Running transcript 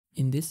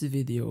In this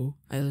video,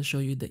 I'll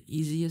show you the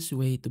easiest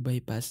way to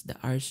bypass the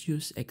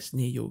Arceus X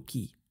Neo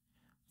Key.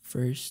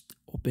 First,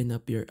 open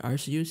up your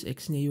Arceus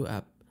X Neo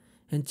app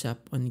and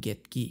tap on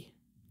Get Key.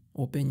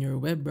 Open your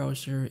web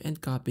browser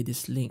and copy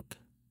this link.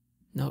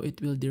 Now it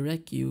will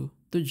direct you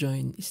to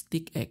join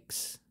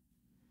StickX.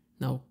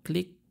 Now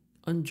click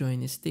on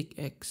Join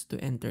StickX to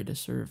enter the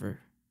server.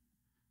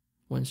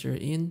 Once you're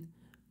in,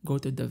 go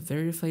to the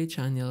Verify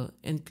channel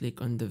and click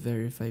on the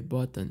Verify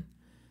button.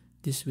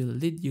 This will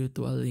lead you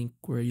to a link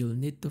where you'll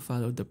need to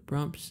follow the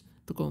prompts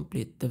to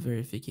complete the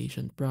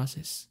verification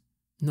process.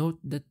 Note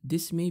that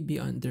this may be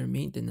under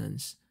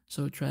maintenance,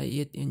 so try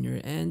it in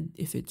your end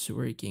if it's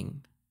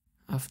working.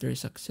 After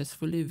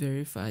successfully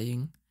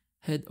verifying,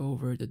 head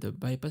over to the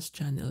bypass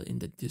channel in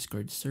the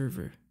Discord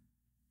server.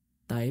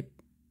 Type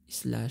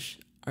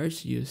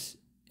 /Arceus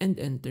and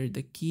enter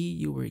the key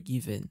you were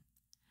given.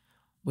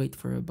 Wait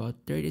for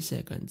about 30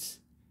 seconds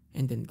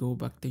and then go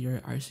back to your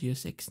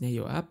Arceus X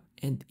Neo app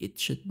and it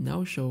should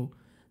now show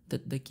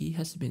that the key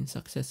has been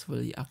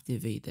successfully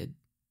activated.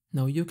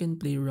 Now you can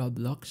play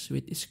Roblox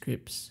with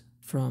scripts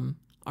from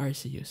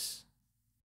Arceus.